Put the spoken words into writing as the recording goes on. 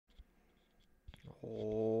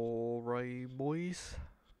Alright, boys.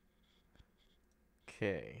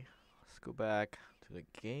 Okay, let's go back to the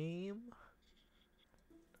game.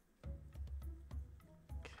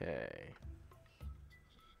 Okay.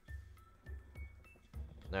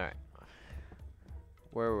 Alright.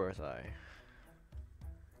 Where was I?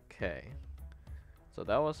 Okay. So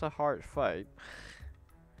that was a hard fight.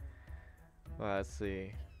 Let's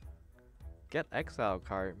see. Get exile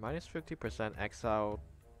card, minus 50% exile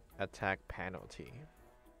attack penalty.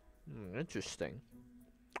 Interesting.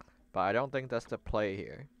 But I don't think that's the play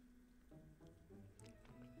here.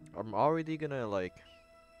 I'm already gonna like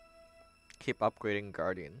keep upgrading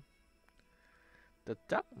Guardian. The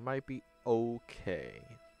duck might be okay.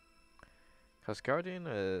 Cause Guardian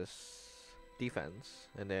is defense,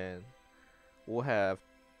 and then we'll have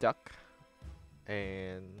duck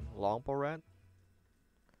and longbow rat.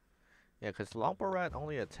 Yeah, cause longbow rat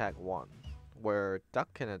only attack one, where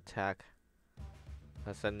duck can attack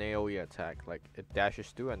as an AoE attack. Like it dashes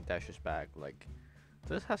through and dashes back. Like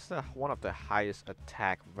this has one of the highest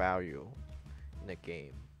attack value in the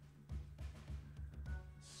game.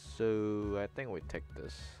 So I think we take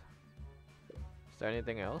this. Is there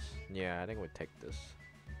anything else? Yeah, I think we take this.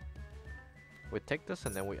 We take this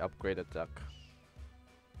and then we upgrade the duck.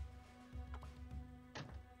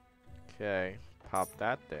 Okay, pop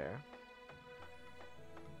that there.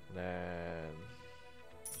 Then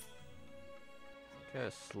get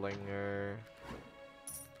a slinger.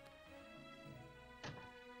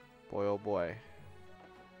 Boy oh boy.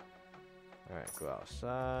 Alright, go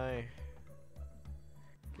outside.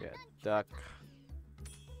 Get duck.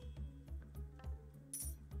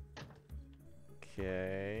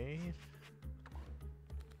 Okay.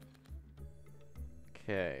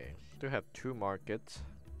 Okay. Do have 2 markets.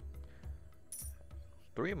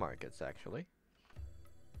 3 markets actually.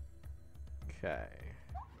 Okay.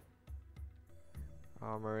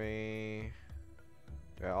 Armory.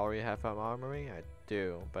 Do I already have an armory? I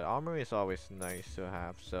do, but armory is always nice to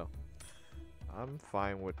have, so I'm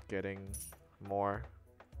fine with getting more.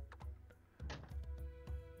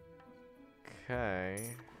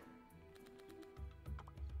 Okay.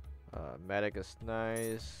 Medic is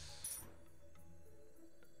nice.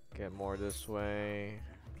 Get more this way.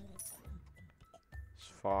 Let's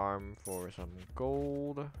farm for some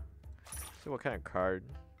gold. See what kind of card.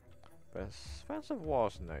 But expensive wall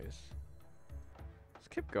is nice. Let's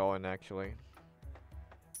keep going actually.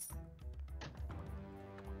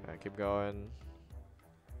 Alright, keep going.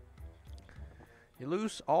 You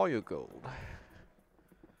lose all your gold.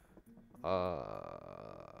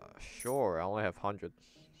 Sure, I only have 100.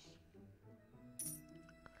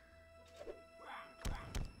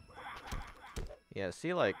 Yeah,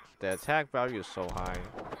 see, like, the attack value is so high.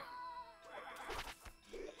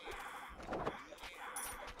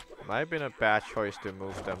 Might have been a bad choice to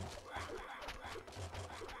move them.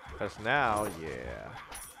 Because now, yeah.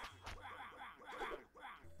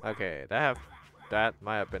 Okay, that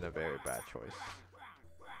might have been a very bad choice.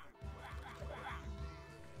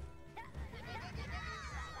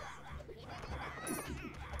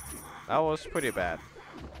 That was pretty bad.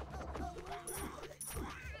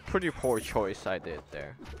 Pretty poor choice I did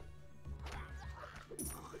there.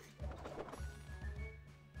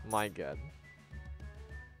 My god.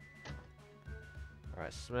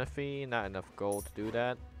 Alright, Smithy, not enough gold to do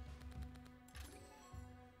that.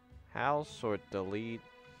 House or delete?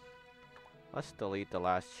 Let's delete the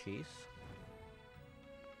last cheese.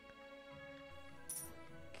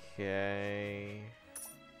 Okay.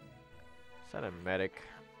 Send a medic.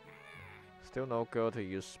 Still no go to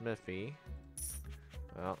use Smithy.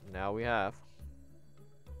 Well, now we have.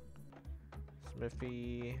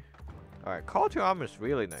 Smithy. Alright, Call to Armor is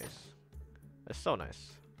really nice. It's so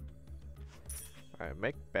nice. Alright,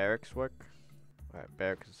 make barracks work. Alright,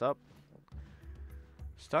 barracks is up.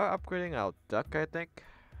 Start upgrading our duck, I think.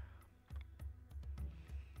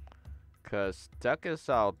 Cause duck is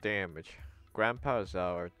our damage. Grandpa is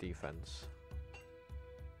our defense.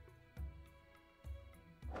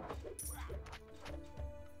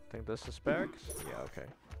 Think this is barracks? Yeah, okay.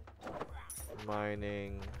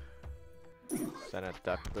 Mining. Send a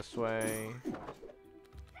duck this way.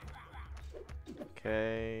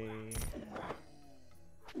 Okay.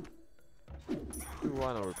 We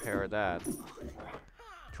want to repair that.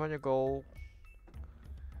 200 gold.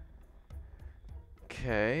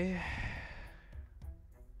 Okay.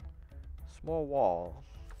 Small wall.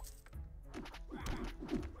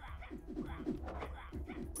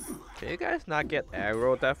 Can you guys not get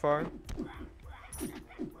aggroed that far?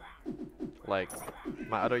 Like,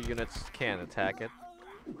 my other units can't attack it.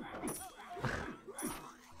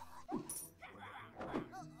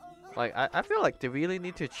 Like, I feel like they really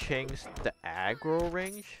need to change the aggro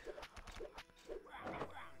range.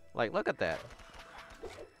 Like, look at that.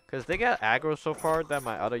 Because they got aggro so far that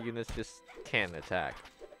my other units just can't attack.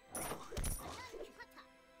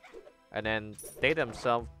 And then they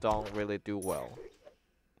themselves don't really do well.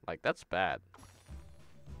 Like, that's bad.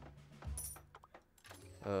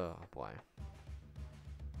 Oh, boy.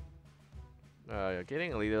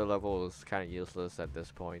 Getting a leader level is kind of useless at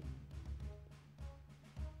this point.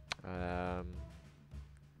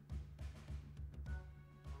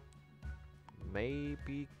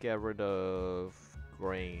 Maybe get rid of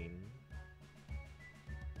grain.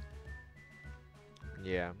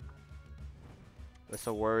 Yeah. It's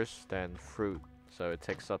worse than fruit, so it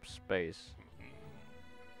takes up space.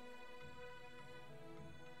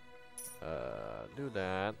 Do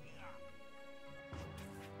that.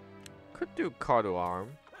 Could do car to arm.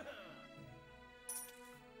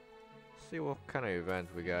 See what kind of event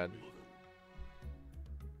we got.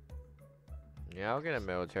 Yeah, I'll get a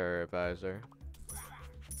military advisor.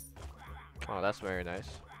 Oh, that's very nice.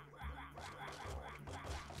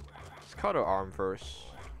 Let's car to arm first.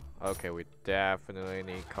 Okay, we definitely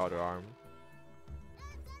need car to arm.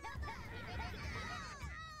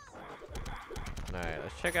 Alright,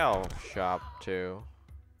 let's check out shop too.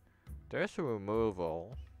 There's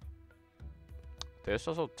removal. There's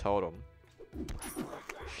also totem.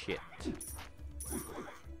 Shit.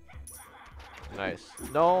 Nice.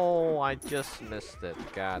 No, I just missed it.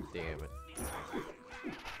 God damn it.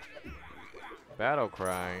 Battle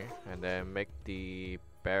cry, and then make the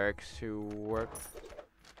barracks to work.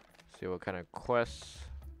 See what kind of quests.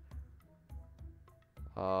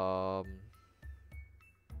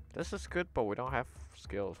 This is good, but we don't have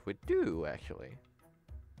skills. We do actually.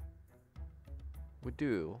 We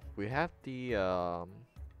do. We have the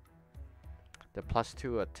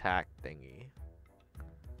 +2 attack thingy.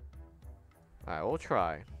 Alright, we'll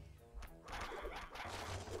try.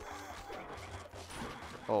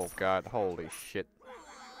 Oh god, holy shit.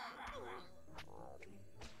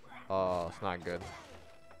 Oh, it's not good.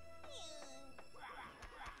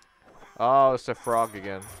 Oh, it's a frog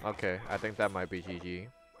again. Okay, I think that might be GG.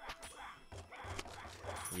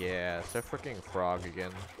 Yeah, it's a freaking frog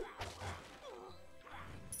again.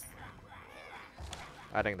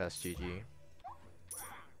 I think that's GG.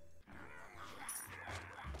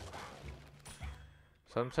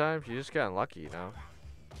 Sometimes you just get unlucky, you know?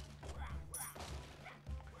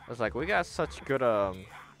 It's like, we got such good, our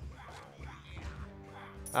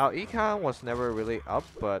econ was never really up,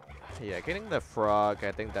 but yeah, getting the frog,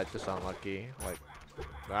 I think that's just unlucky. Like,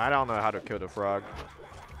 I don't know how to kill the frog.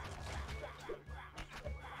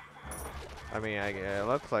 I mean, it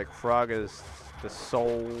looks like frog is the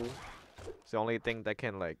soul. It's the only thing that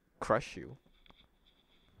can, like, crush you.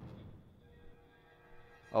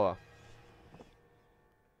 Oh well.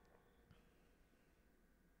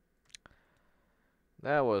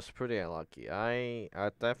 That was pretty unlucky. I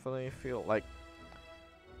definitely feel like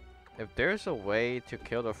if there's a way to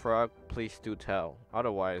kill the frog, please do tell.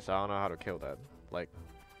 Otherwise, I don't know how to kill that. Like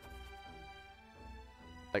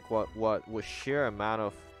what with sheer amount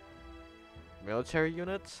of military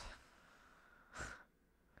units?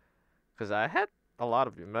 Because I had a lot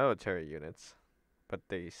of military units, but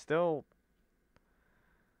they still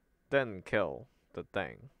didn't kill the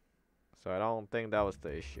thing. So I don't think that was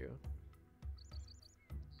the issue.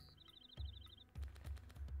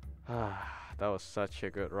 That was such a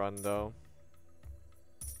good run though.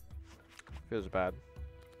 Feels bad.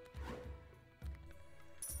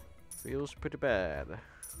 Feels pretty bad.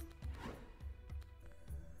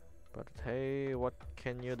 But hey, what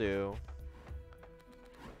can you do?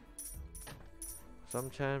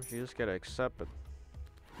 Sometimes you just gotta accept it.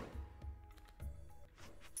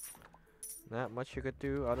 Not much you could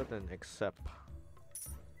do other than accept.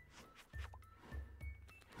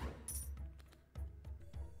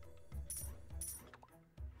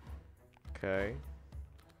 Okay.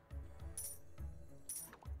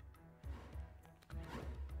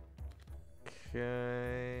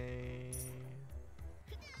 Okay.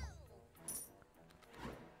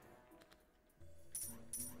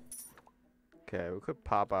 Okay, we could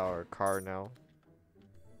pop our car now.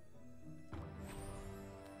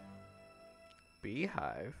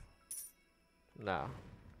 Beehive? No.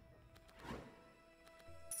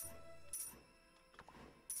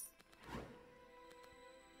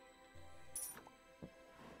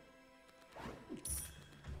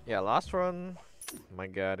 Yeah, last run, my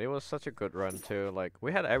god, it was such a good run too. Like,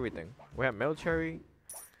 we had everything. We had military,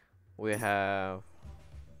 we have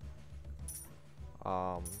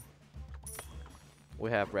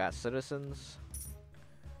rat citizens,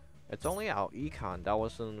 It's only our econ that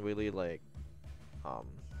wasn't really like um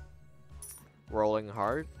rolling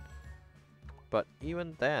hard. But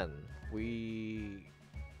even then,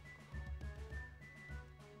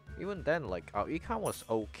 like our econ was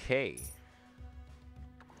okay.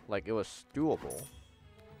 Like it was doable.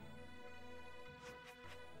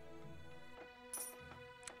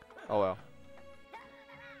 Oh well.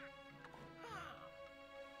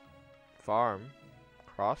 Farm,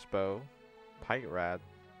 crossbow, pike rat.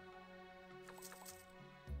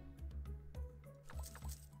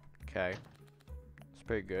 Okay, it's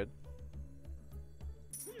pretty good.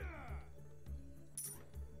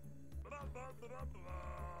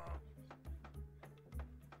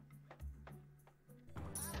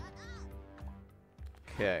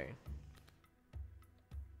 Okay.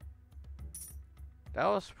 That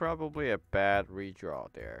was probably a bad redraw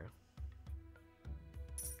there.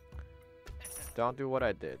 Don't do what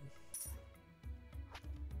I did.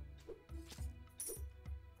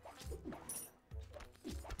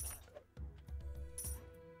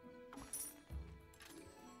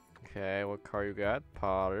 Okay, what car you got?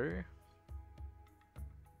 Potter.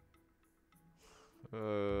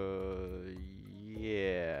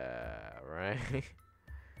 Yeah, right?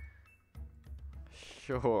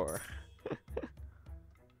 Sure.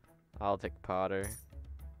 I'll take Potter.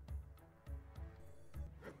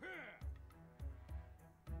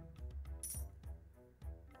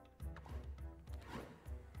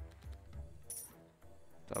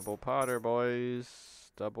 Double Potter, boys.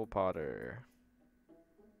 Double Potter.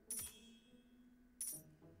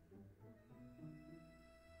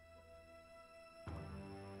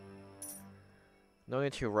 No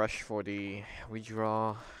need to rush for the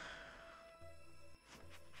redraw.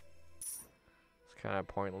 It's kind of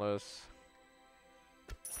pointless.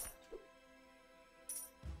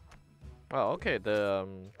 Oh, okay. The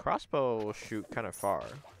crossbow will shoot kind of far.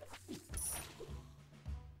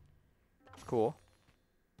 Cool.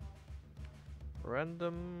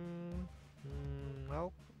 Random.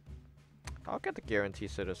 I'll get the guarantee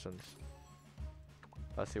citizens.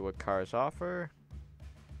 Let's see what cars offer.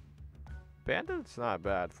 Bandit's not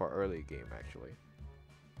bad for early game, actually.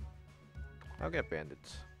 I'll get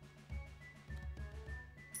bandits.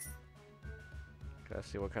 Let's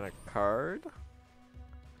see what kind of card.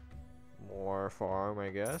 More farm, I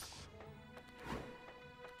guess.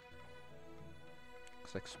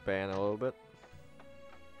 Let's expand a little bit.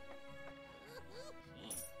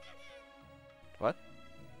 What?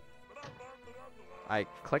 I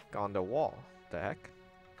clicked on the wall. The heck?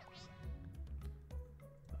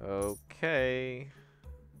 Okay.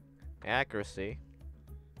 Accuracy.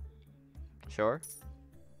 Sure.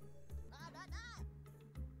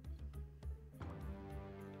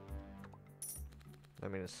 I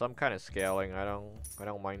mean, some kind of scaling. I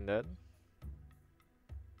don't mind that.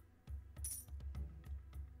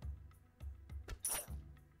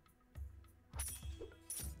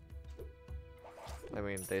 I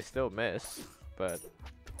mean, they still miss, but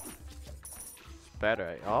it's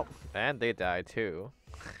better. Oh, and they die too.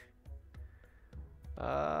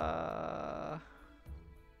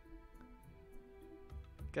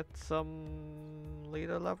 Get some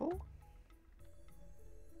leader level.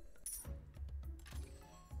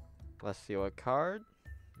 Let's see what card.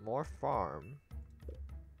 More farm.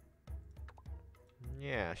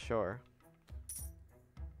 Yeah, sure.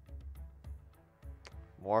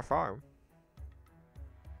 More farm.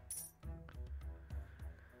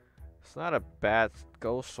 It's not a bad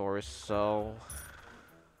goal source, so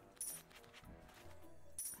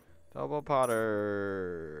double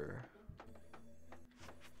Potter.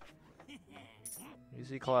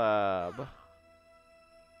 Easy club.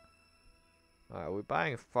 Alright, we're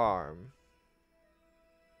buying farm.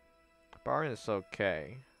 Barn is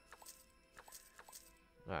okay.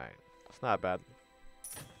 Alright, it's not bad.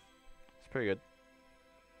 It's pretty good.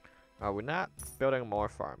 We're not building more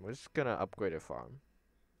farm. We're just gonna upgrade a farm.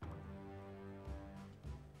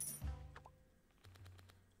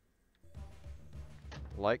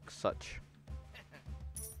 Like such.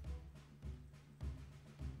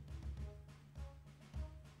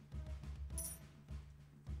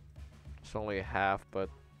 It's only half, but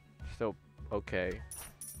still okay.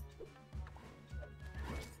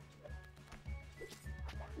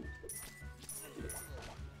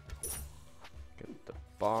 Get the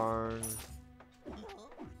barn.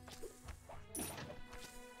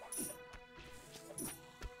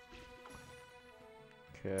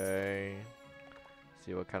 Okay.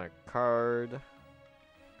 See what kind of card.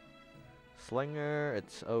 Slinger,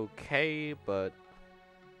 it's okay, but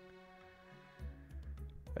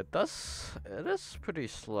it is pretty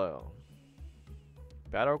slow.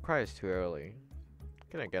 Battle cry is too early.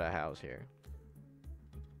 Gonna get a house here.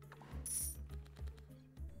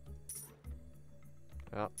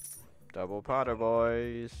 Oh, double Potter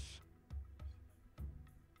boys.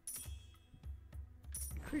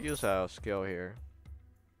 Could use our skill here.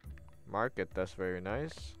 Market, that's very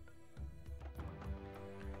nice.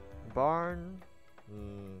 Barn.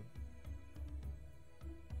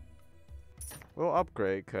 We'll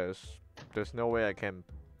upgrade because there's no way I can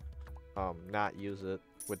not use it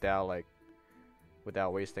without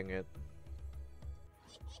without wasting it.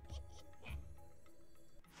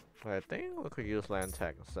 I think we could use land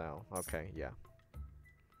tech now. Okay, yeah.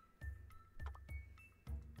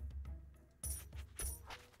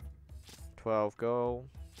 $12 go.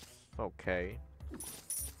 Okay.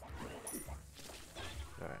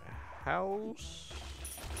 Alright, house.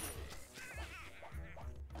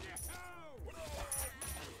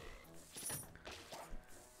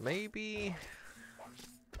 Maybe.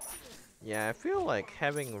 Yeah, I feel like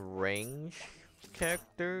having range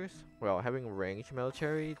characters, well, having range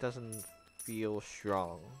military doesn't feel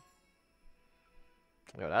strong.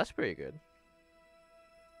 Oh, that's pretty good.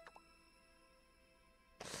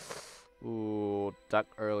 Ooh, duck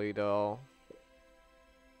early though.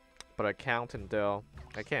 But accountant though,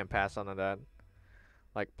 I can't pass on that.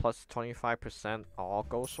 Like plus 25% all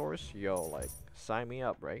gold source, yo, like sign me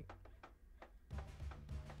up, right?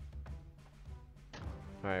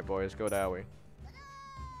 Alright boys, go that way.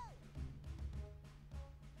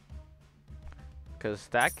 Cause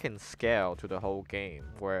that can scale to the whole game,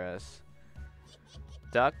 whereas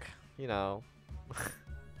duck, you know,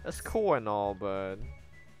 that's cool and all, but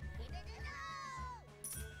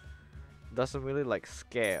doesn't really like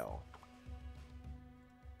scale.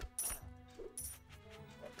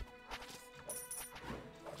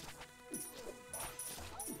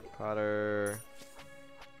 Potter.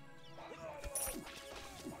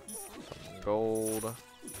 Some gold.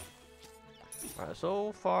 Alright,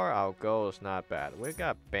 so far our gold is not bad. We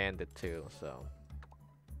got bandit too, so.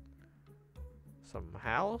 Some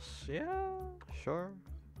house? Yeah, sure.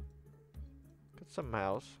 Get some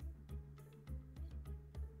house.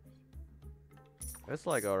 It's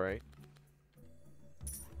like alright.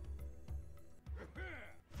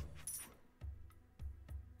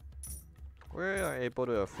 We're able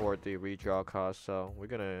to afford the redraw cost, so we're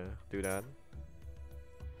gonna do that.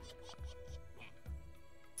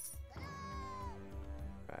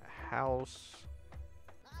 House.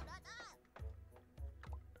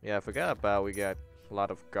 Yeah, I forgot about we got a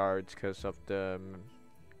lot of guards because of the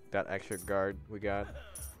that extra guard we got.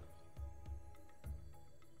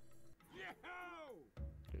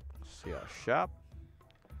 See our shop.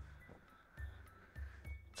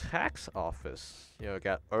 Tax office. You know,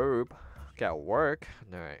 got herb, got work.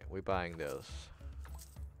 Alright, we buying those.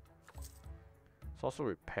 It's also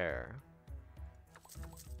repair.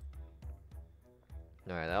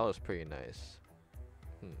 Alright, that was pretty nice.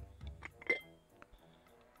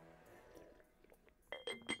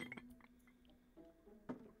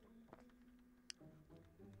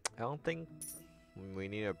 I don't think we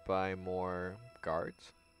need to buy more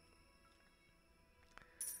guards.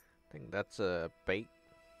 I think that's a bait.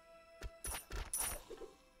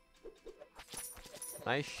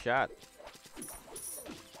 Nice shot.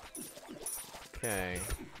 Okay.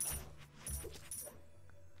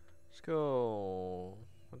 Let's go.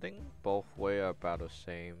 I think both way are about the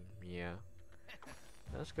same. Yeah.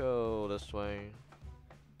 Let's go this way.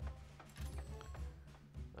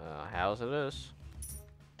 How's it is?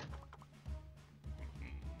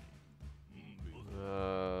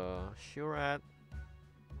 Sure at.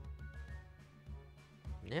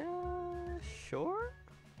 Yeah, sure.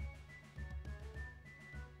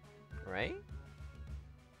 Right?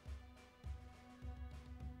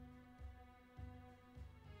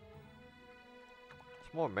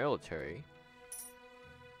 It's more military.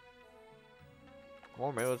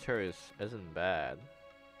 More military isn't bad.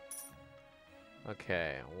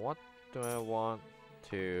 Okay, what do I want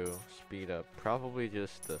to speed up? Probably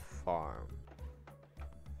just the farm.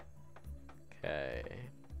 Okay.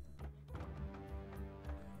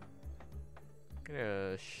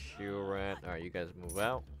 Gonna shoot at. Alright, you guys move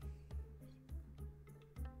out.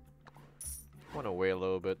 Wanna wait a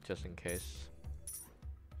little bit just in case.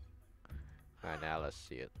 Alright, now let's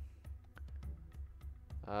see it.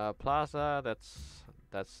 Plaza,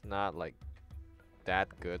 that's not like that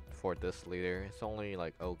good for this leader. It's only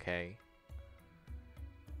like okay.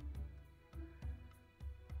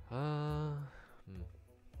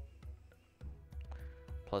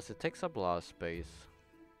 Plus it takes up a lot of space.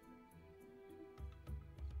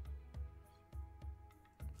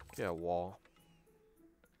 Get a wall.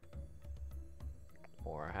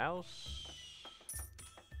 Or a house.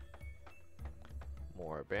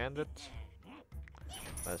 More bandits.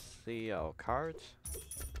 Let's see our cards.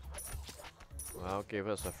 Well, give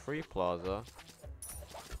us a free plaza.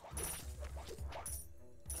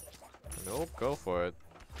 Nope, go for it.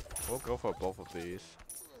 We'll go for both of these.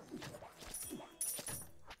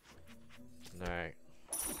 Alright.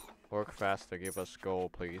 Work faster, give us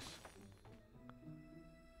gold, please.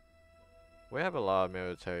 We have a lot of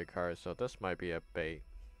military cards, so this might be a bait.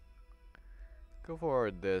 Go for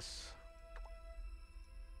this.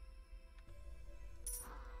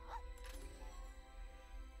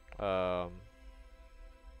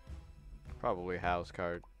 Probably house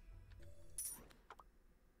card.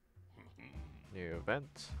 New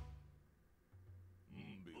event.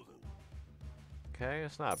 Okay,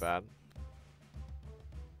 it's not bad.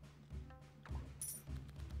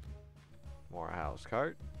 More house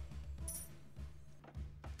card.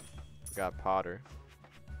 We got Potter.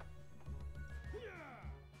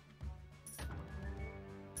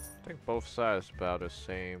 I think both sides about the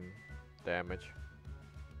same damage.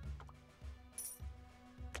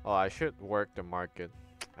 Oh, I should work the market.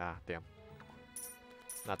 Ah, damn.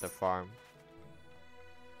 Not the farm.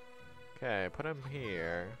 Okay, put him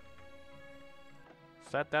here.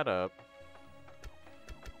 Set that up.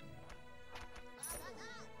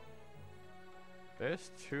 There's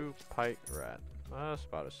 2 pike rat. That's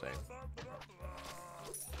about the same.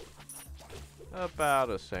 About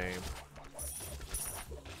the same.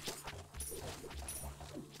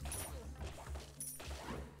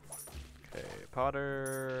 Okay,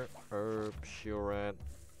 Potter, herb, shield rat.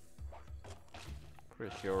 Put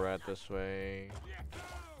a shield rat this way.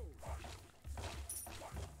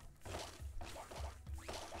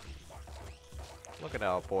 Look at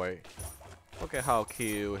that boy. Look at how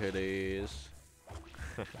cute it is.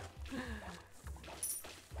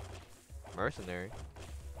 Mercenary.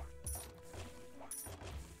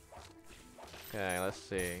 Okay, let's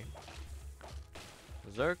see.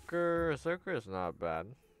 Zerker. Zerker is not bad.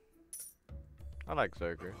 I like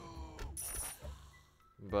Zerker.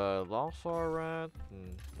 But Longsword Rat,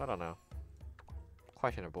 I don't know.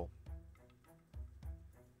 Questionable.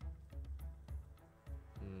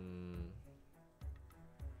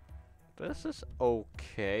 This is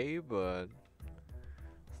okay, but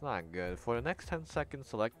it's not good. For the next 10 seconds,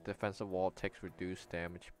 select defensive wall takes reduced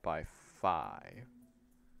damage by 5.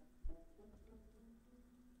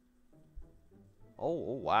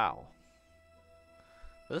 Oh wow.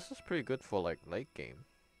 This is pretty good for like late game.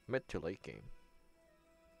 Mid to late game.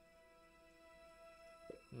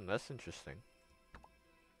 That's interesting.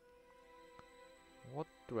 What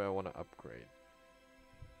do I want to upgrade?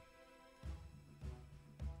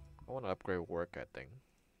 I want to upgrade work, I think.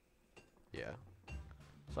 Yeah.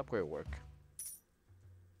 Let's upgrade work.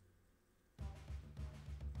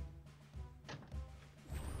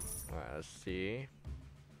 Alright, let's see.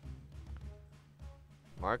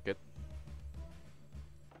 Market.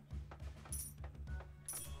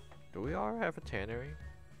 Do we all have a tannery?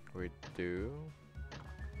 We do.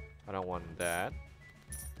 I don't want that.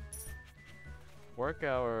 Work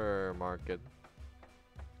our market.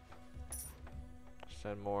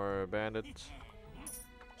 Send more bandits.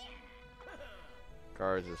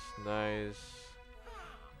 Guards is nice.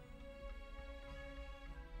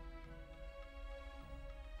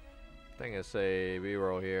 I think it's a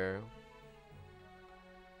reroll here.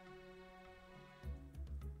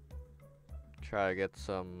 Try to get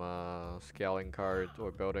some scaling cards or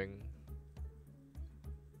building.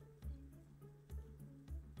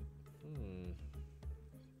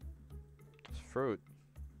 It's fruit.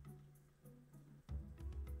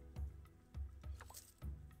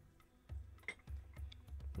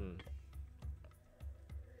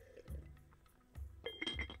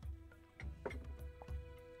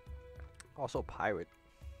 Also pirate.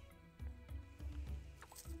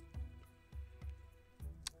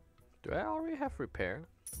 Do I already have repair?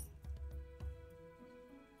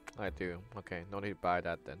 I do. Okay, no need to buy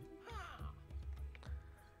that then.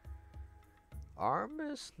 Arm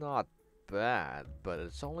is not bad, but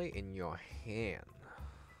it's only in your hand.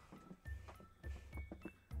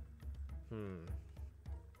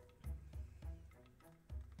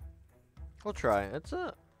 We'll try. It's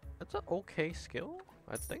an okay skill,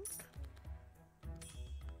 I think.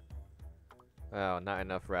 Oh, not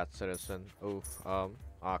enough rat citizen. Oof.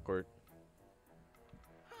 Awkward.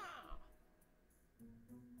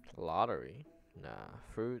 Lottery? Nah.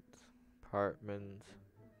 Fruit. Apartment.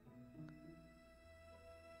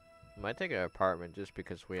 Might take an apartment just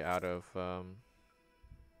because we're out of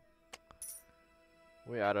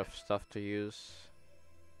stuff to use.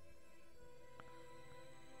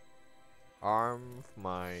 Arm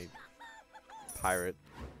my pirate.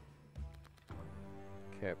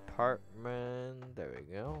 Okay, apartment. There we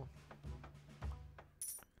go.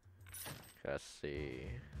 Let's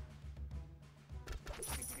see.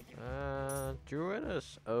 Druid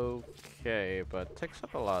is okay, but takes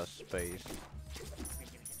up a lot of space.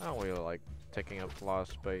 I don't really like taking up a lot of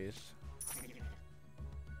space.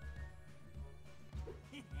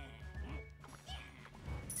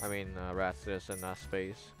 I mean, rat citizen, not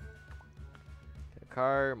space. Get a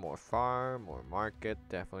car, more farm, more market,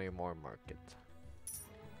 definitely more market.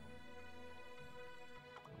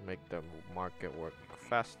 Make the market work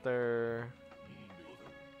faster.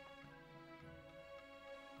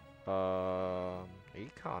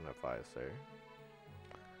 Econ advisor.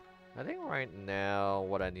 I think right now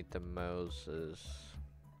what I need the most is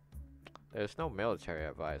there's no military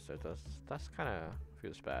advisor. That's kind of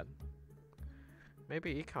feels bad.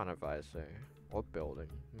 Maybe econ advisor or building.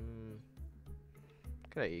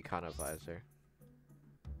 Get an econ advisor.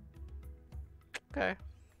 Okay,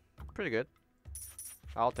 pretty good.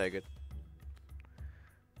 I'll take it.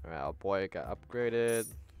 Alright, our boy got upgraded.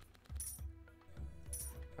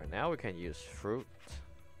 Right now we can use fruit.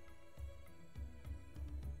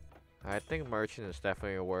 I think merchant is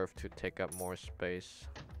definitely worth to take up more space.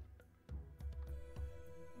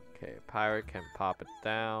 Okay, pirate can pop it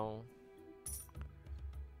down.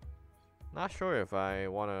 Not sure if I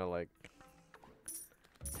wanna like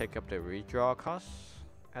take up the redraw costs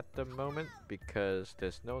at the moment because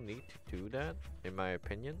there's no need to do that in my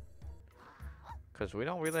opinion. Cause we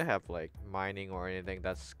don't really have like mining or anything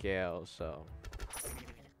that scales, so.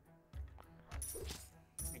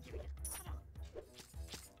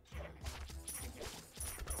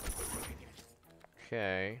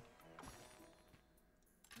 Okay.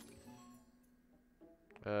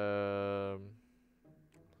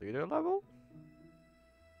 Leader level?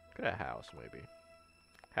 Get a house maybe.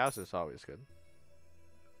 House is always good.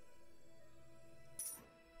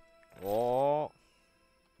 Oh.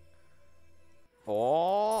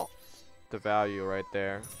 Oh. The value right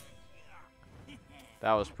there.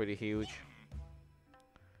 That was pretty huge.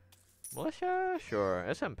 Militia? Sure.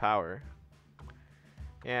 It's in power.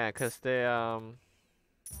 Yeah, cause the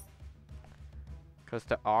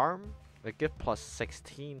arm, they give plus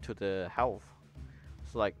 16 to the health.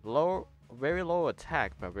 It's like low, very low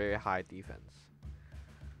attack but very high defense.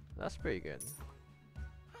 That's pretty good.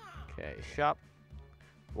 Okay, shop.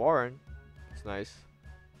 Warren. It's nice.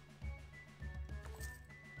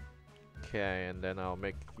 Okay, and then I'll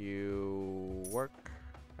make you work.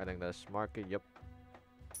 I think that's market, yep.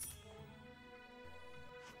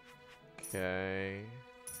 Okay.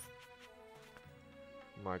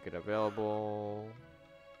 Market available.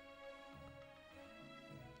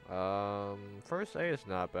 First A is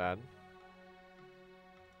not bad.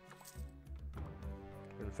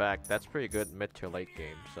 In fact, that's pretty good mid to late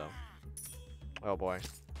game, so. Oh boy.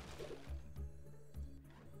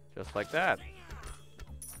 Just like that.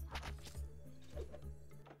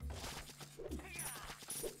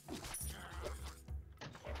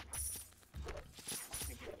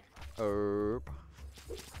 Herb.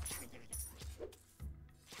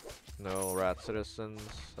 No rat citizens.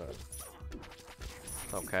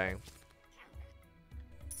 Okay.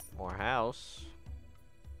 More house.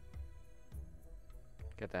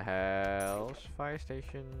 Get the house. Fire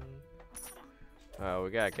station. Oh,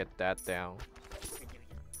 we gotta get that down.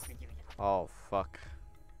 Oh, fuck.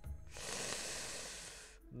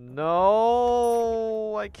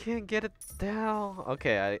 No, I can't get it down.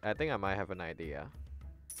 Okay, I think I might have an idea.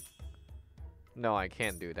 No, I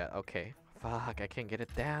can't do that. Okay. Fuck, I can't get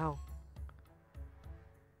it down.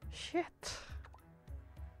 Shit.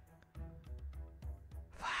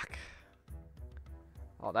 Fuck.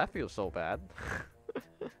 Oh, that feels so bad.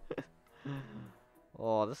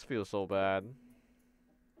 Oh, this feels so bad.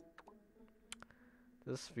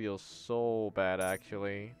 This feels so bad,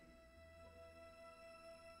 actually.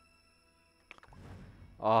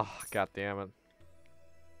 Oh, god damn it.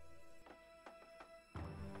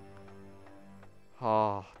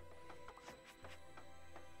 Oh.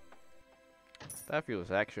 That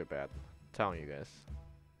feels extra bad. I'm telling you guys.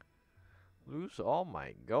 Lose all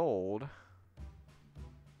my gold.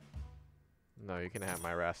 No, you can have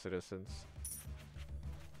my rat citizens.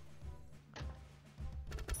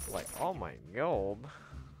 Like, all my gold?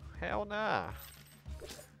 Hell nah.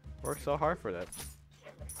 Worked so hard for that.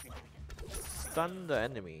 Stun the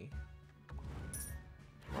enemy.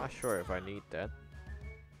 Not sure if I need that.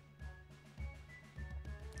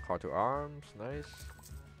 Call to arms, nice.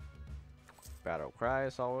 Battle cry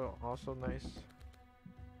is also nice.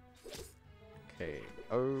 Okay,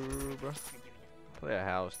 herb. Play a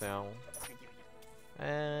house now.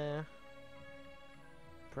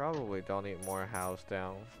 Probably don't need more house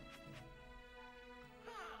down.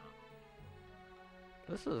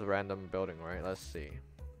 This is a random building, right? Let's see.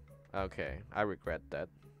 Okay, I regret that.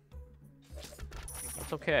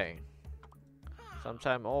 That's okay.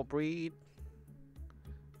 Sometime all breed.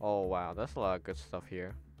 Oh wow, that's a lot of good stuff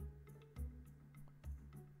here.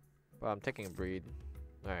 But I'm taking breed.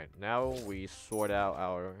 Alright, now we sort out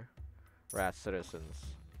our rat citizens.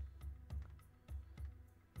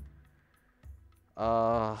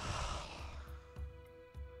 Uh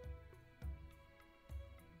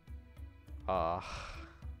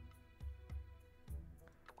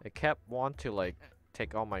I kept want to like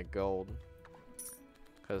take all my gold.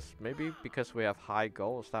 Maybe because we have high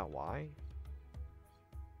gold, is that why?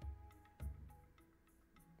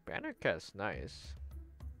 Banner cat's nice.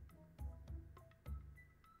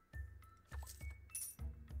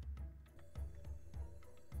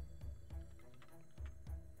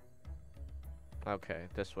 Okay,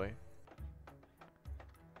 this way.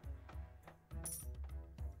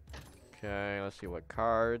 Okay, let's see what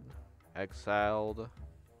card. Exiled.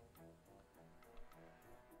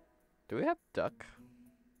 Do we have duck?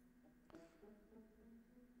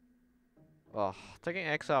 Oh, taking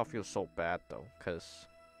exile feels so bad though, cause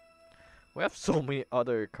we have so many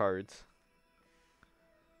other cards.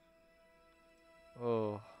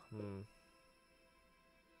 Oh,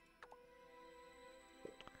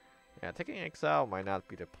 Yeah, taking exile might not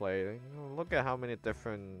be the play. You know, look at how many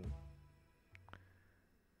different.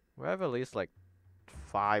 We have at least like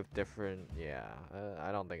 5 different. Yeah,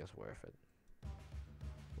 I don't think it's worth it.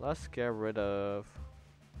 Let's get rid of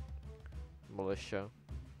militia.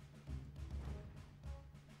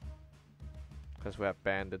 Because we have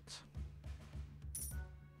bandits.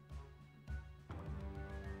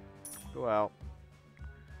 Go out.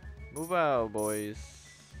 Move out, boys.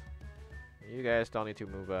 You guys don't need to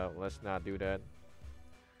move out. Let's not do that.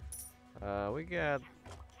 We got...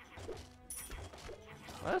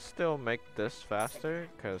 Let's still make this faster.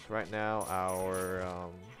 Because right now our...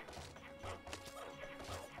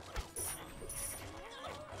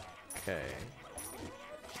 Okay.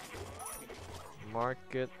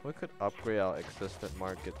 Market. We could upgrade our existing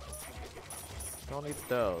market. Don't need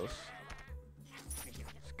those.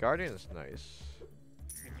 This Guardian is nice.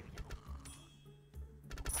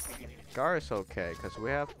 Guard is okay because we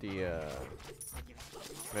have the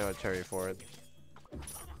military for it.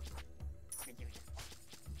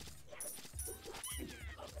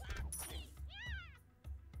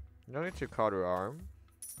 No need to call your arm.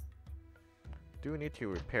 Do need to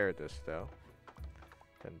repair this though.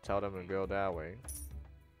 Then tell them to go that way.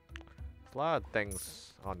 There's a lot of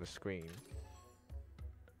things on the screen.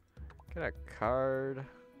 Get a card.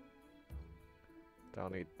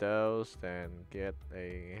 Don't need those. Then get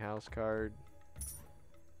a house card.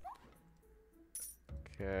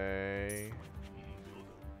 Okay.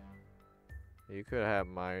 You could have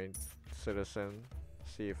my citizen.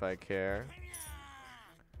 See if I care.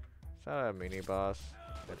 Is that a mini boss?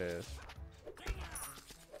 It is.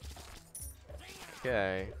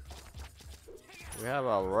 Okay. We have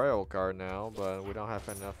a royal guard now, but we don't have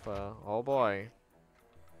enough. Oh boy.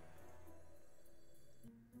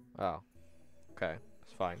 Oh. Okay.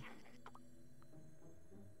 It's fine.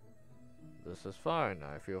 This is fine.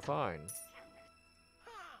 I feel fine.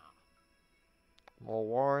 More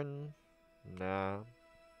Warren? Nah.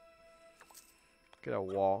 Get a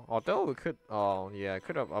wall. Although we could. Oh, yeah. I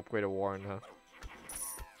could have upgraded Warren, huh?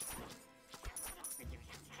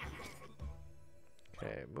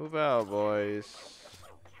 Okay, move out, boys.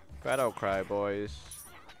 Battle cry, boys.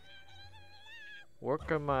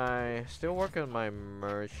 Still working my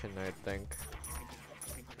merchant, I think.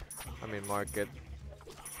 I mean, market.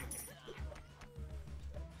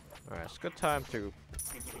 Alright, it's a good time to.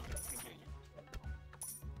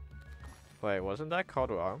 Wait, wasn't that call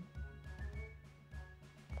to arm?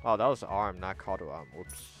 Oh, that was arm, not call to arm.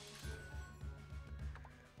 Whoops.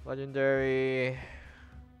 Legendary.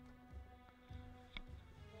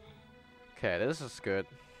 Okay, this is good.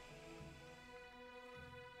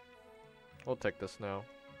 We'll take this now,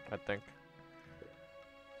 I think.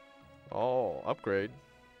 Oh, upgrade.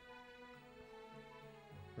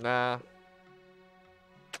 Nah.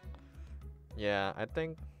 Yeah, I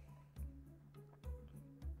think.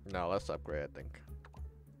 No, let's upgrade, I think.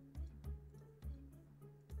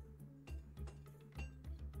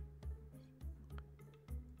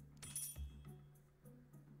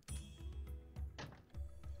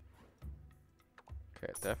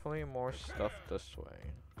 Okay, definitely more stuff this way.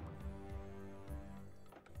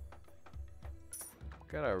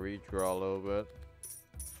 Gotta redraw a little bit.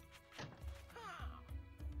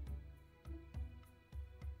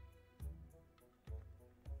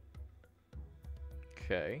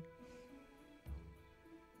 Okay.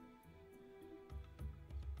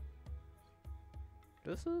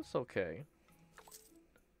 This is okay.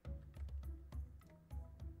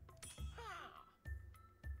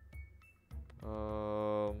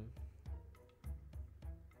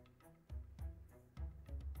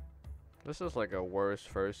 This is like a worse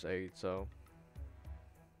first aid, so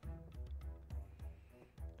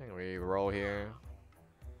I think we roll here.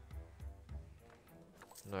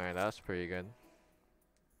 Alright, that's pretty good.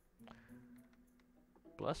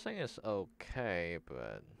 Blessing is okay,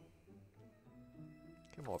 but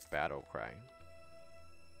get more battle cry.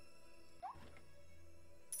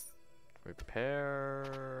 Repair.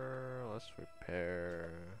 Let's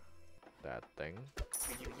repair that thing.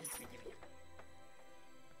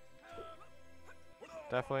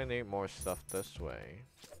 Definitely need more stuff this way.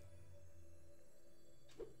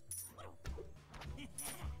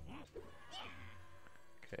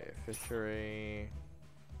 Okay, fishery.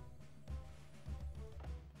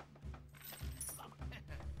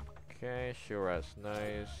 Okay, sure, that's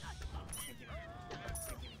nice.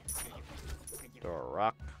 Throw a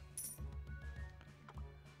rock.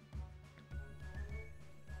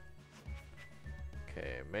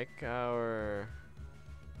 Okay, make our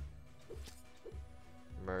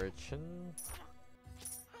merchant.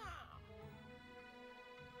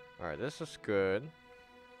 Alright, this is good.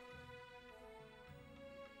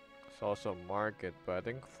 It's also market, but I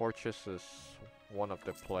think fortress is one of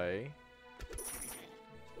the play.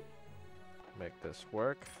 Make this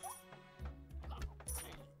work.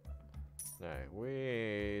 Alright,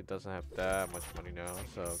 we doesn't have that much money now,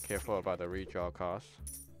 so careful about the redraw cost.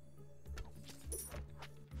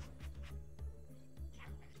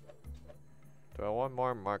 Do I want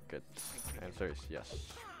more market? Answer is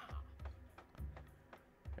yes.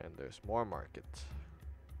 And there's more market.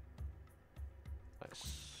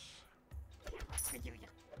 Nice.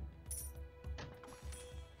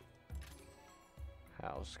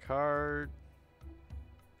 House card.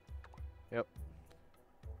 Yep.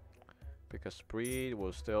 Because breed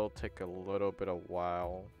will still take a little bit of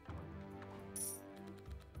while.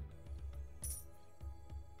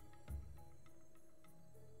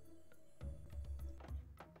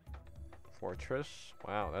 Fortress.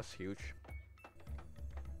 Wow, that's huge.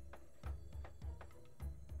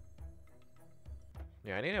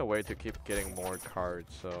 Yeah, I need a way to keep getting more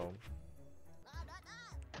cards, so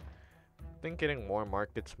I think getting more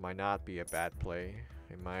markets might not be a bad play,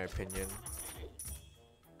 in my opinion.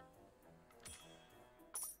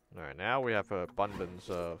 Alright, now we have an abundance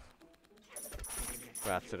of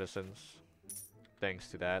rat citizens, thanks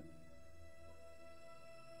to that.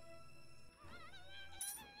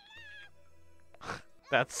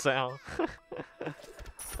 That sound.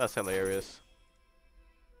 That's hilarious.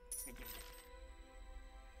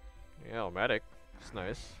 Yeah, medic. It's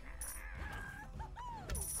nice.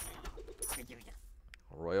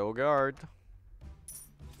 Royal Guard.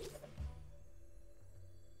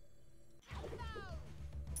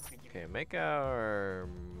 Okay, make our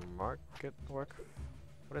market work.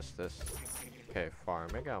 What is this? Okay, farm.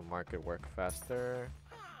 Make our market work faster.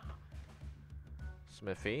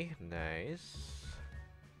 Smithy. Nice.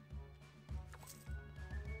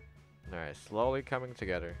 Alright, slowly coming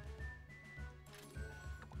together.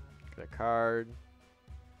 Get a card.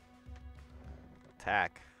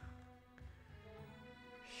 Attack.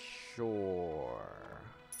 Sure.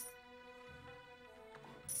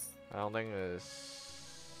 I don't think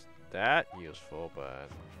it's that useful, but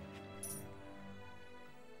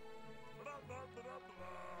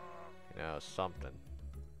you know, something.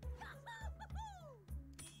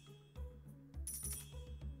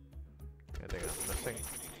 Anything I'm missing?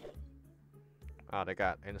 Oh, they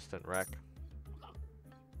got instant wreck.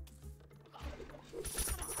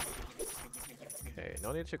 Okay,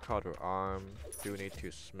 no need to call to arm. Do need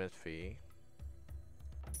to smithy.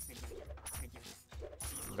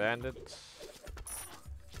 Bandits.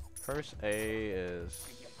 First A is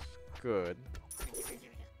good.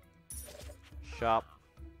 Shop.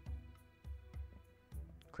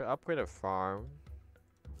 Could upgrade a farm.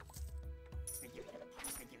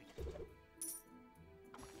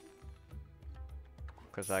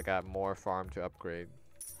 Because I got more farm to upgrade.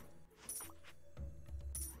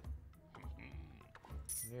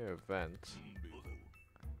 New event.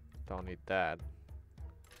 Don't need that.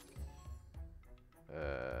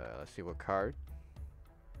 Let's see what card.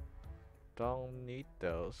 Don't need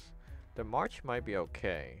those. The march might be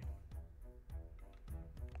okay.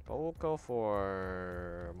 But we'll go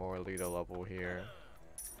for more leader level here.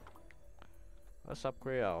 Let's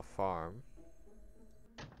upgrade our farm.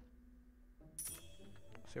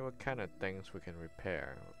 See what kind of things we can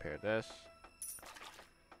repair. Repair this.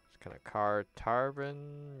 Kind of card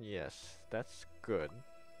Tarvin? Yes, that's good.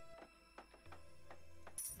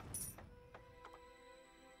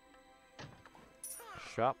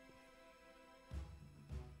 Shop.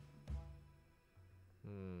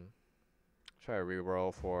 Try to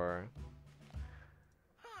reroll for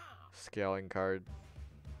scaling card.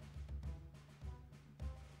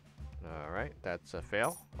 Alright, that's a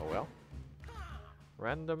fail. Oh well.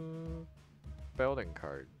 Random building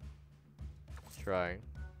card. Try.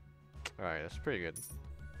 Alright, that's pretty good.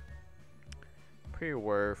 Pretty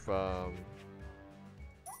worth,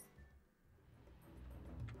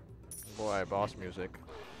 boy, boss music.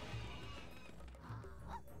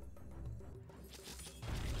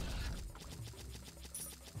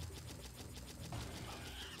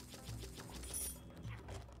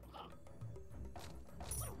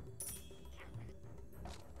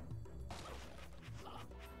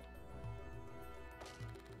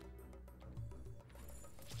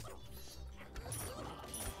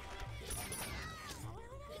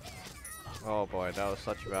 Oh boy, that was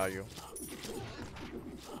such value.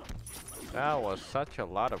 That was such a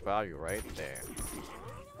lot of value right there.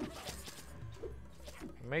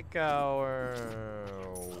 Make our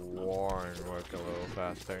Warren work a little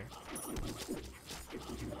faster.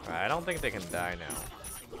 I don't think they can die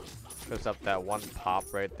now. Because of that one pop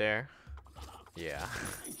right there. Yeah.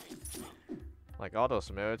 Like all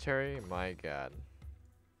those military, my god.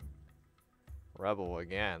 Rebel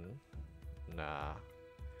again. Nah.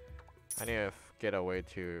 I need to get a way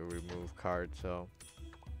to remove cards, so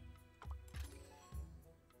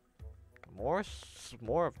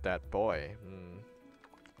more of that boy.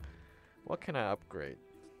 What can I upgrade?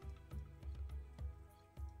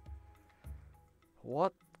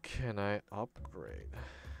 What can I upgrade?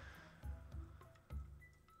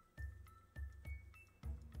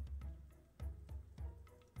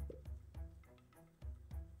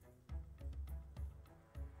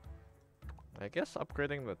 I guess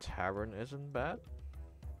upgrading the tavern isn't bad.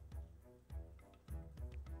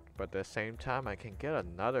 But at the same time, I can get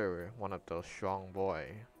another one of those strong boy.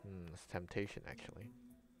 It's temptation actually.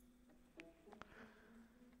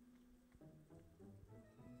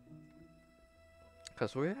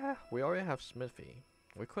 Cause we already have Smithy.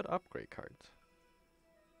 We could upgrade cards.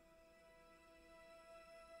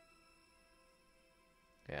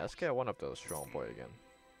 Yeah, let's get one of those strong boy again.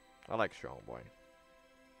 I like strong boy.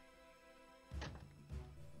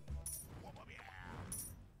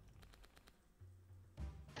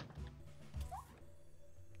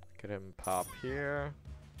 Get him pop here.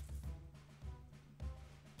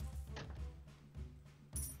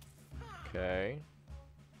 Okay.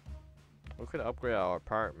 We could upgrade our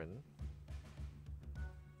apartment.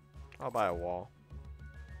 I'll buy a wall.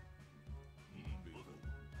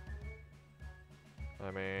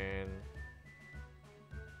 I mean,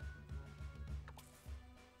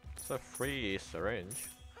 it's a free syringe.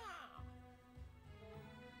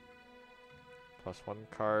 Plus one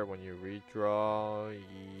card when you redraw.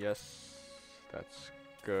 Yes, that's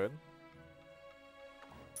good.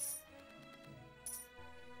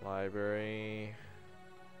 Library.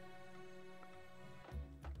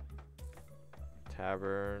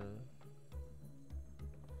 Tavern.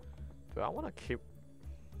 Do I want to keep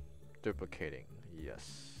duplicating?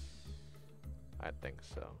 Yes. I think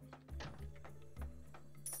so.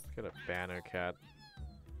 Let's get a banner cat.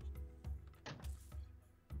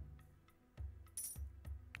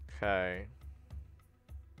 Okay.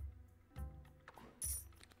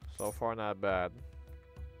 So far not bad.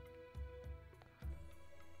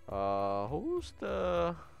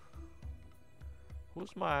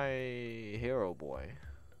 Who's my hero boy?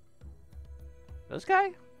 This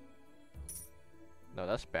guy? No,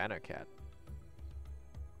 that's Banner Cat.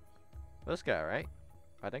 This guy, right?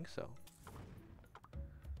 I think so.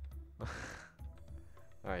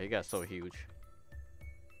 Alright, he got so huge.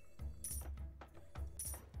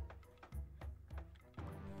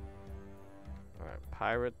 Alright,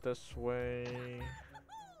 pirate this way.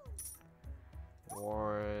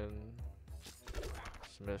 Warren.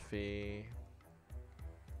 Smithy.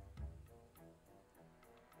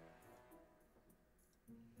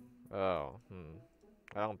 Oh,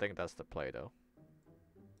 I don't think that's the play though.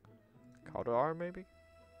 Calder Arm maybe?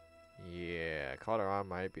 Yeah, Calder Arm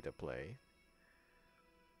might be the play.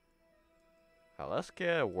 Let's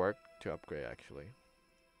get work to upgrade actually.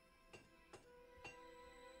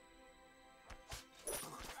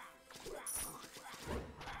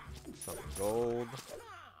 Some gold.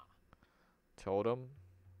 Totem.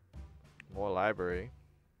 More library.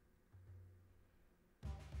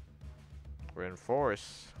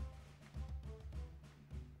 Reinforce.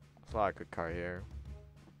 There's a lot of good card here.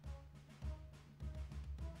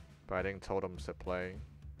 But I think totems to play.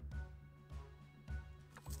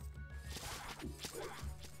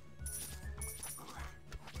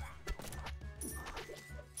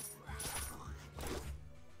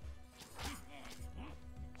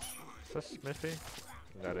 Is this Smithy?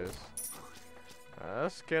 That is.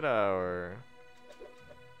 Let's get our...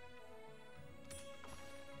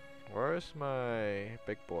 Where's my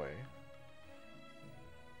big boy?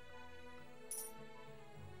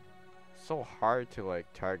 So hard to like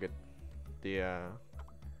target the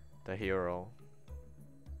hero.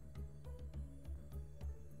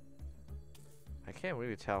 I can't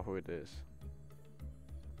really tell who it is.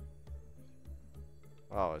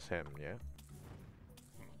 Oh, it's him, yeah.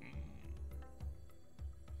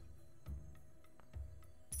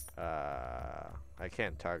 I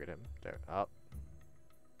can't target him. There. Oh.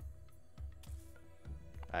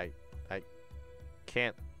 I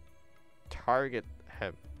can't target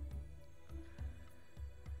him.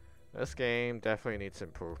 This game definitely needs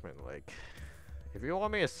improvement. Like, if you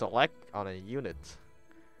want me to select on a unit,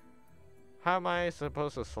 how am I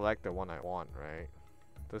supposed to select the one I want, right?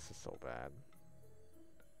 This is so bad.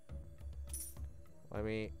 Let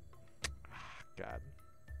me... God.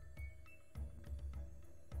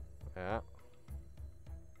 Yeah.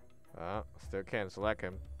 Still can't select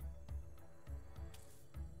him.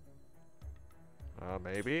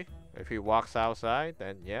 Maybe. If he walks outside,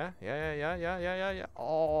 then yeah.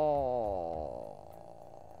 Oh.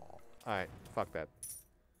 Alright, fuck that.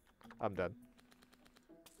 I'm done.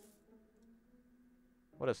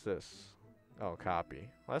 What is this? Oh, copy.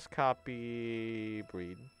 Let's copy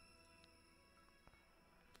breed.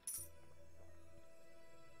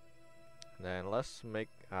 Then let's make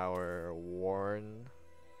our Warren.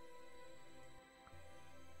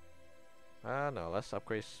 No, let's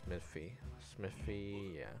upgrade Smithy.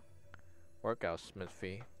 Smithy, yeah. Workout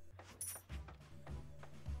Smithy.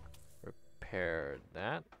 Repair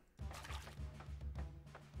that.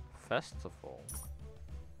 Festival.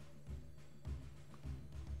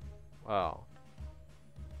 Wow.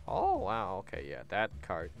 Oh, wow, okay, yeah, that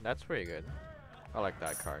card. That's pretty good. I like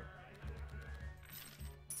that card.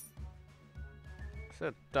 It's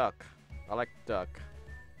a duck. I like duck.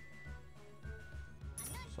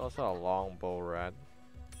 It's also a longbow rat.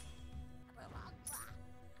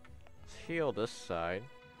 Let's heal this side.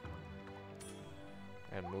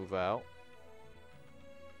 And move out.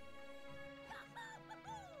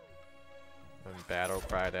 And battle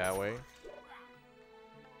cry that way.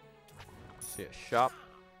 See a shop.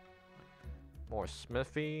 More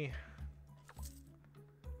Smithy.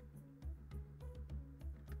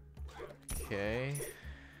 Okay.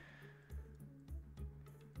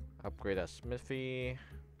 Upgrade that Smithy.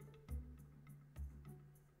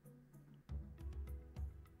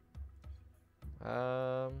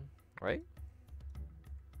 Right?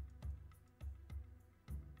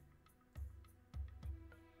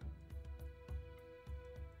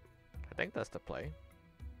 I think that's the play.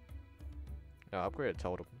 No, upgrade a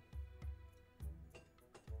totem.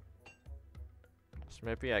 So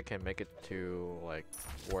maybe I can make it to like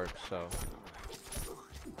work, so.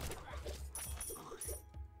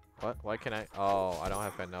 What? Why can I? Oh, I don't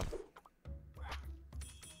have enough.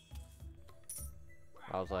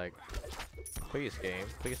 I was like, please game,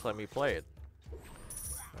 please let me play it.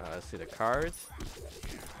 Let's see the cards.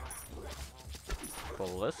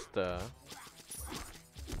 Ballista.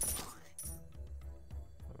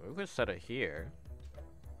 We could set it here.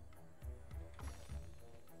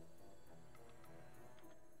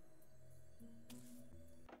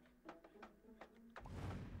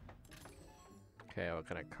 Okay, what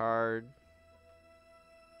kind of card?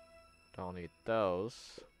 Don't need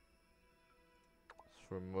those. Let's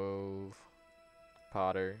remove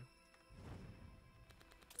Potter.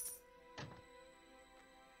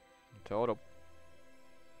 Totem.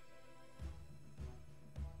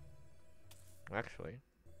 Actually.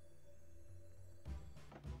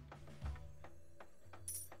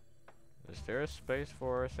 Is there a space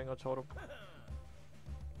for a single totem?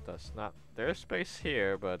 Does not. There's space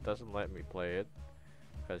here, but it doesn't let me play it.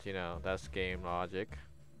 Because, you know, that's game logic.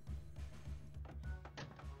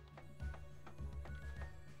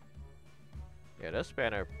 Yeah, this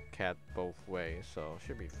banner cat both ways, so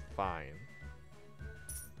should be fine.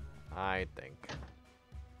 I think.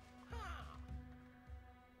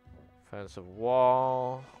 Offensive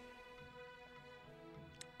wall.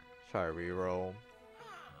 Try reroll.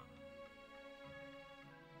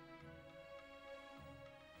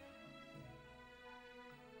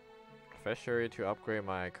 Fishery to upgrade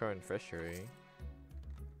my current fishery.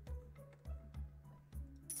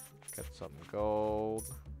 Get some gold.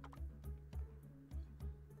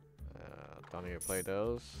 Don't need to play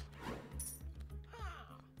those.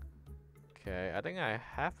 Okay, I think I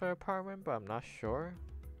have an apartment, but I'm not sure.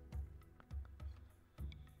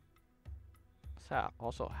 What's that?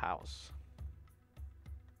 Also a house.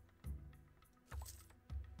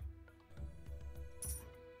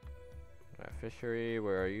 Alright, fishery,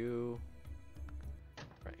 where are you?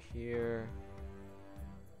 Right here.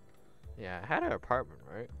 Yeah, I had an apartment,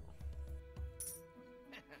 right?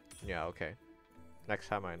 Yeah, okay. Next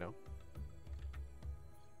time I know.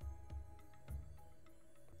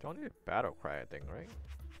 Don't need a battle cry, I think, right?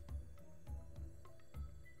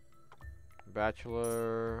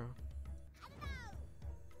 Bachelor.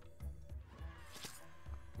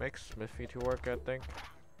 Make smithy to work, I think.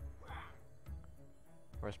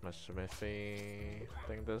 Where's my smithy? I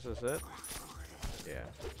think this is it. Yeah.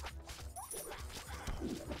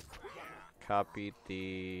 Copy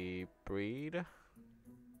the breed.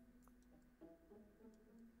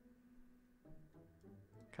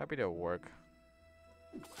 Copy the work.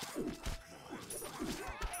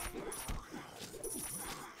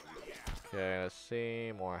 Okay, let's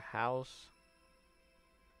see. More house.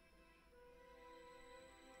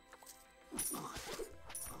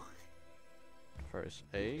 First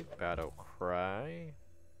aid, battle cry.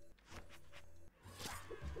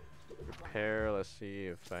 Repair, let's see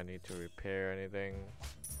if I need to repair anything.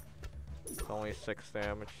 It's only 6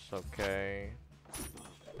 damage, it's okay.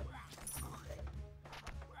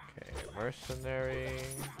 Okay, mercenary.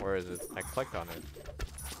 Where is it? I clicked on it.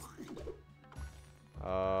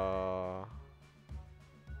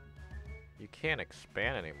 You can't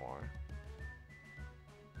expand anymore.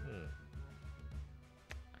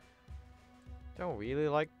 Don't really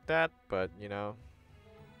like that, but you know.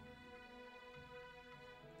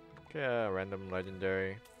 Okay, random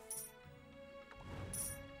legendary.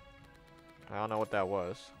 I don't know what that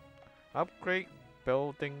was. Upgrade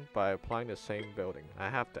building by applying the same building. I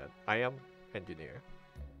have that. I am engineer.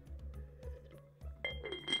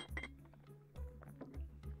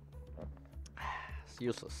 It's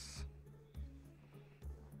useless.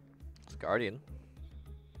 It's guardian.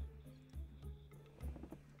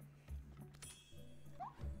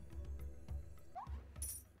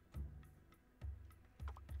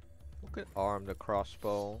 Could arm the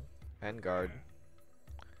crossbow and guard.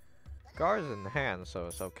 Guard's in hand, so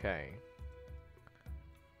it's okay.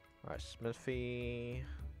 Alright, smithy.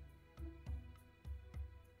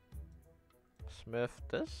 Smith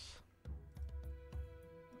this?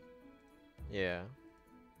 Yeah.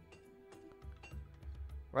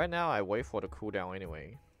 Right now I wait for the cooldown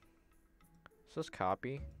anyway. So just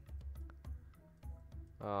copy.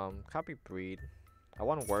 Copy breed. I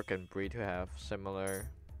want work and breed to have similar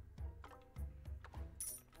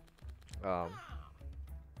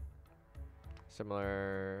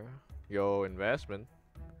similar investment.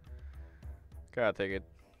 Gotta take it.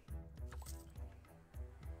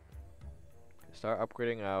 Start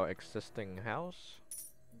upgrading our existing house.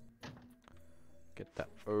 Get that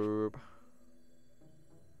herb.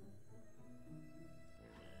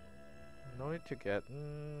 No need to get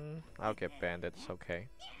I'll get bandits, okay.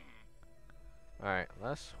 Alright,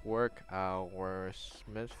 let's work our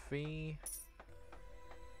smithy.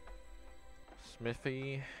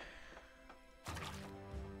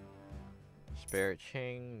 Spare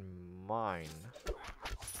chain mine.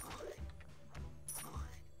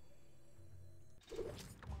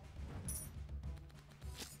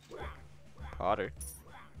 Potter.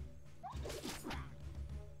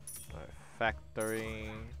 Alright, factory.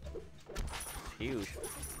 It's huge.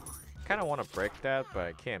 Kinda wanna break that, but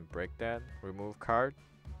I can't break that. Remove card.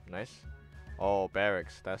 Nice. Oh,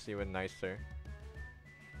 barracks. That's even nicer.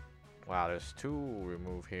 Wow, there's 2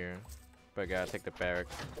 remove here. But I gotta take the barrack.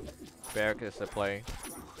 Barrack is the play.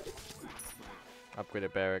 Upgrade the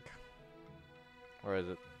barrack. Where is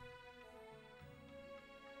it?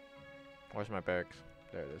 Where's my barracks?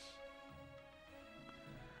 There it is.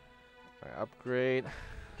 Alright, upgrade.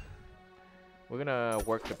 We're gonna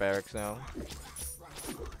work the barracks now.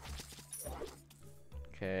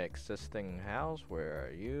 Okay, existing house, where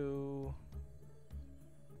are you?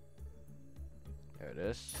 There it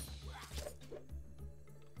is.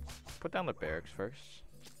 Put down the barracks first.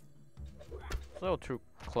 It's a little too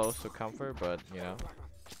close to comfort, but you know,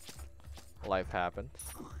 life happens.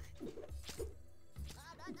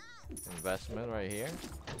 Investment right here.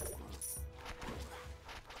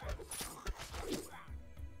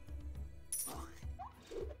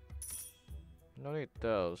 No need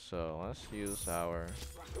those, so let's use our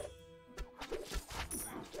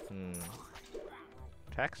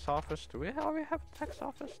tax office. Do we already have a tax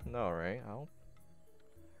office? No, right?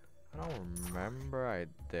 I don't remember I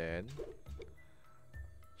did.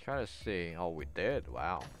 Try to see. Oh, we did.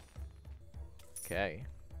 Wow. Okay.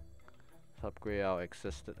 Let's upgrade our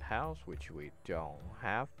existing house, which we don't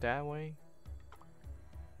have that way.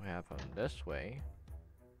 We have them this way.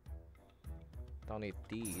 Don't need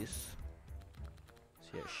these.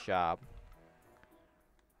 See a shop.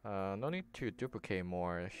 No need to duplicate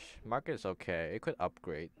more. Market is okay. It could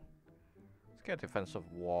upgrade. Let's get a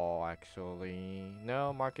defensive wall actually.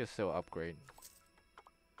 No, market still upgrade.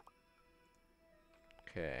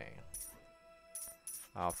 Okay.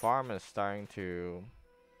 Our farm is starting to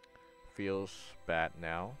feels bad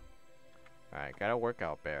now. Alright, gotta work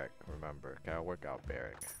out barrack. Remember, gotta work out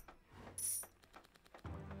barrack.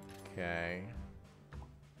 Okay.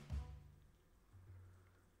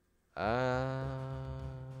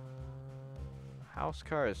 House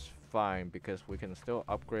car is fine because we can still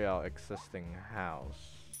upgrade our existing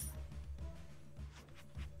house.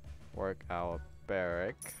 Work out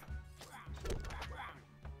barrack.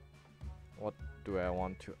 What do I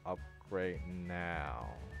want to upgrade now?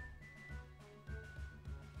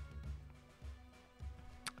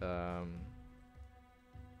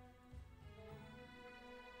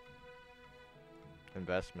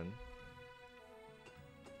 Investment.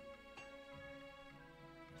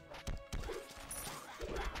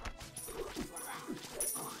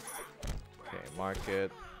 Okay,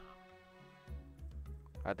 market.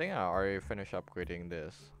 I think I already finished upgrading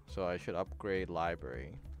this, so I should upgrade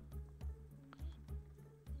library.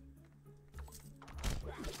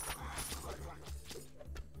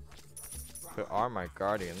 Could arm my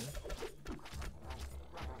guardian.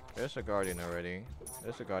 There's a guardian already.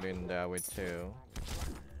 There's a guardian that way too.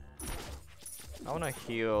 I wanna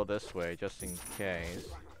heal this way just in case.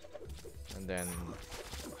 And then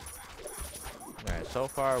alright, so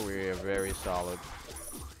far we're very solid.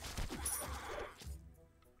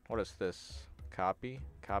 What is this? Copy?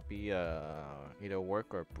 Copy either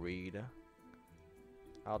work or breed.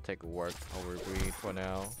 I'll take work over breed for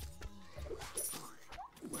now.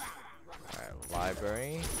 Alright,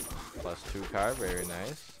 library. +2 card, very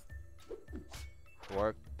nice.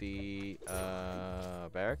 Work the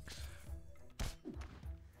barracks.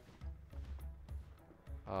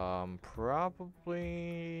 Probably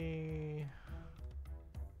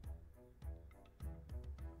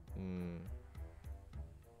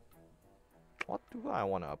what do I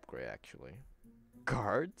want to upgrade actually?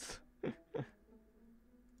 Guards?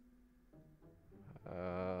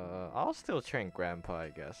 I'll still train Grandpa, I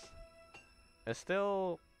guess. It's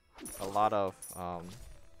still a lot of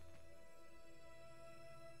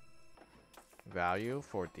value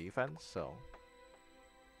for defense, so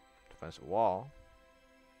defensive wall.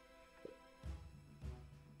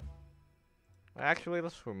 Actually,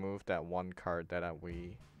 let's remove that one card that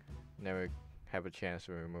we never have a chance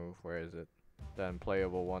to remove. Where is it? The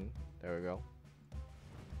unplayable one. There we go.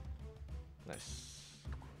 Nice.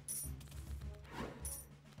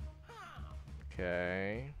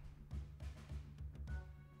 Okay.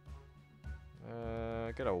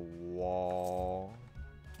 Get a wall.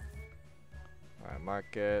 Alright,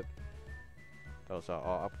 market. Those are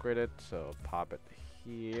all upgraded, so pop it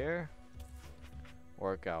here.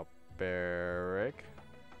 Work out barrack.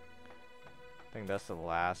 I think that's the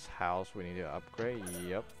last house we need to upgrade.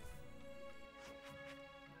 Yep.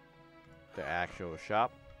 The actual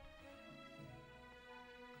shop.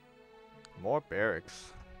 More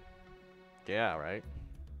barracks. Yeah, right?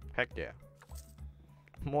 Heck yeah.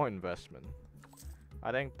 More investment.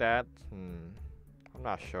 I think that, I'm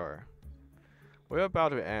not sure. We're about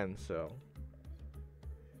to end, so.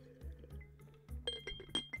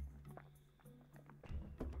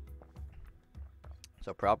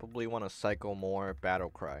 So probably want to cycle more battle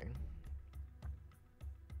cry.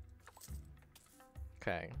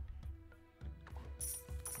 Okay.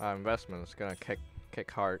 Investment is gonna kick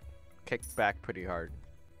hard, kick back pretty hard.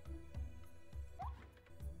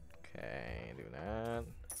 Okay, do that.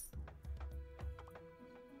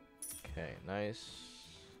 Okay, nice.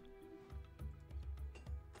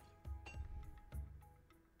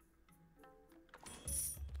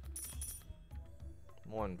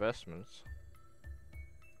 More investments.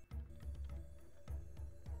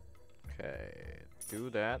 Okay, do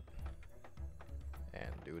that.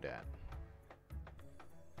 And do that.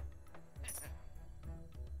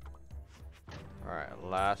 Alright,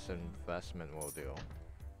 last investment will do.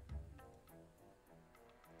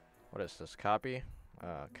 What is this? Copy?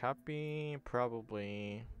 Copy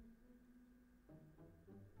probably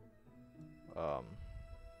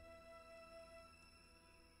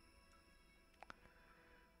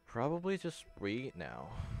probably just breed now.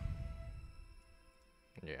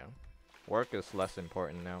 Yeah. Work is less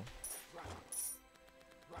important now.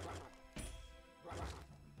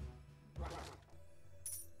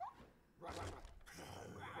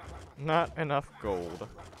 Not enough gold.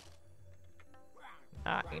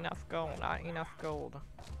 Not enough gold, not enough gold.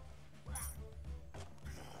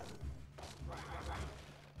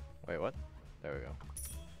 Wait, what? There we go.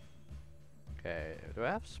 Okay, do I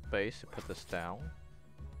have space to put this down?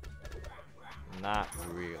 Not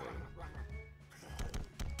really.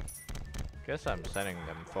 Guess I'm sending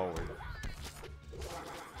them forward.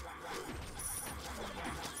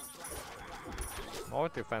 More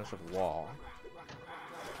defensive wall.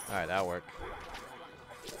 Alright, that'll work.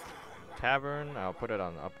 Tavern, I'll put it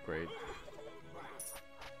on upgrade.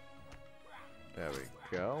 There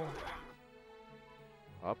we go.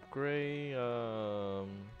 Upgrade,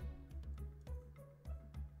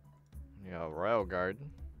 yeah, Royal Guard.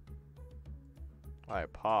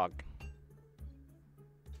 Alright, Pog.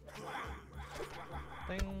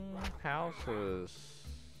 Thing houses.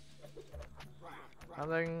 I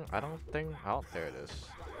don't think, oh, there it is.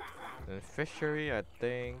 Then fishery, I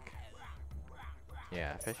think.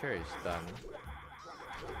 Yeah, fishery is done.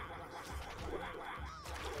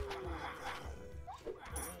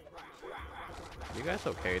 You guys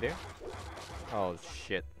okay there? Oh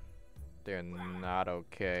shit. They're not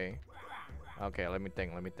okay. Okay, let me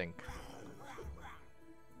think.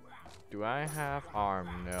 Do I have arm?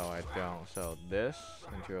 No, I don't. So this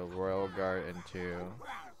into a Royal Guard into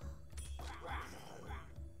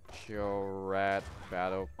Chill Rat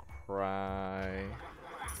Battle Cry.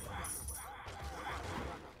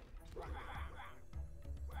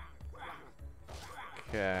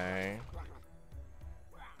 Okay.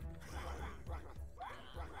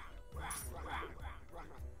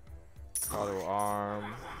 Auto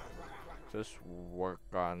arm. Just work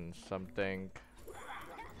on something.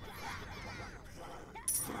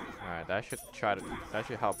 Alright, that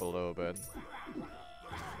should help a little bit.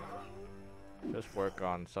 Just work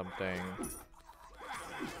on something.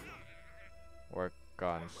 Work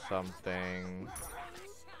on something.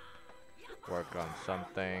 Work on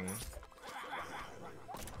something.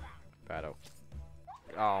 Battle.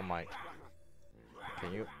 Oh my.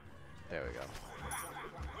 Can you? There we go.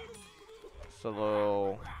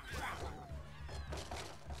 Solo.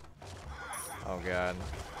 Oh god.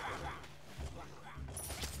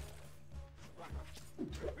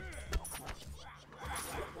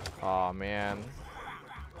 Oh man.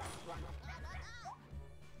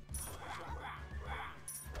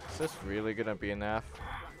 Is this really gonna be enough?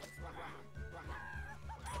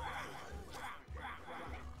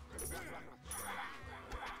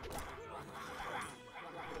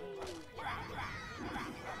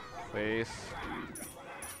 Please.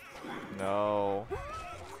 No.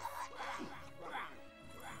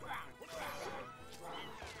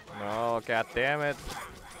 No, god damn it.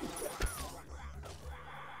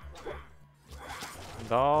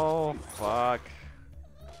 No, fuck.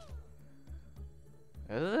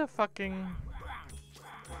 Is it fucking...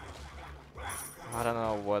 I don't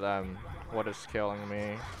know what is killing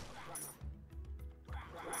me.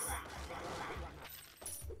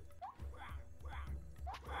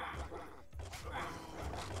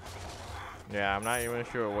 Yeah, I'm not even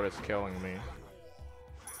sure what is killing me.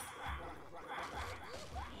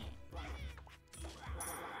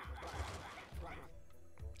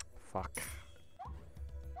 Fuck.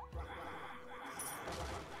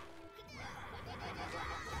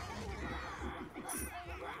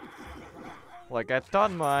 Like, I've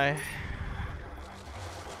done my...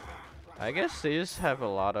 I guess they just have a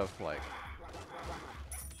lot of, like...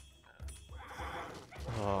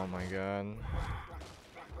 Oh my god.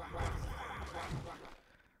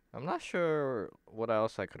 I'm not sure what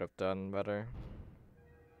else I could have done better.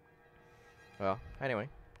 Well, anyway,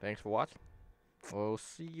 thanks for watching. We'll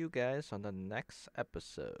see you guys on the next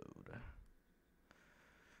episode.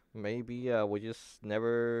 Maybe we're just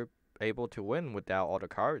never able to win without all the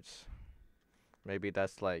cards. Maybe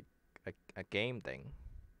that's like a game thing.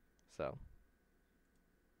 So,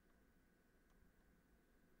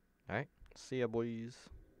 alright, see ya boys.